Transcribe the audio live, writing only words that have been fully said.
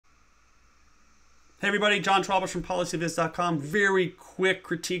Hey everybody, John Schwabish from dataviz.com. Very quick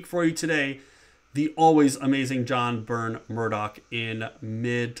critique for you today. The always amazing John Burn-Murdoch in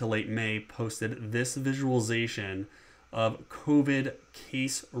mid to late May posted this visualization of COVID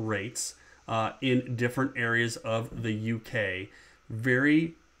case rates in different areas of the UK.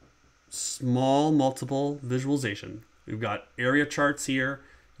 Very small multiple visualization. We've got area charts here.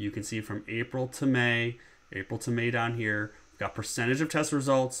 You can see from April to May down here. We've got percentage of test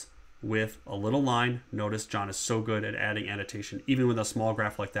results with a little line. Notice John is so good at adding annotation. Even with a small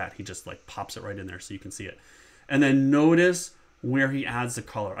graph like that, he just like pops it right in there so you can see it. And then notice where he adds the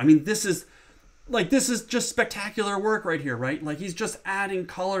color. I mean, this is just spectacular work right here, right? Like he's just adding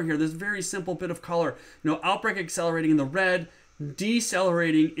color here. This very simple bit of color. You know, outbreak accelerating in the red,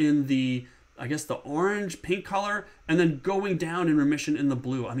 decelerating in the, I guess, the orange, pink color, and then going down in remission in the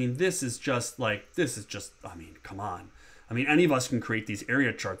blue. I mean, this is just, I mean, come on. I mean, any of us can create these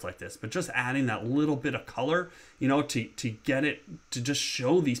area charts like this, but just adding that little bit of color, you know, to get it, to just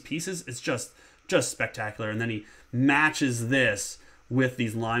show these pieces, it's just spectacular. And then he matches this with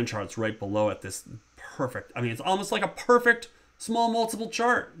these line charts right below it, this perfect, I mean, it's almost like a perfect small multiple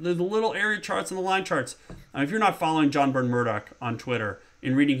chart. The little area charts and the line charts. If you're not following John Burn-Murdoch on Twitter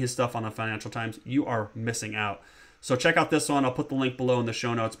and reading his stuff on the Financial Times, you are missing out. So check out this one. I'll put the link below in the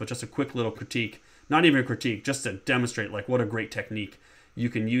show notes, but just a quick little critique. Not even a critique, just to demonstrate like what a great technique you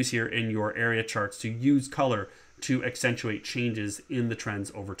can use here in your area charts to use color to accentuate changes in the trends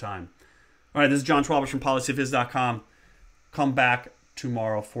over time. All right, this is John Schwabish from dataviz.com. Come back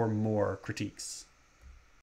tomorrow for more critiques.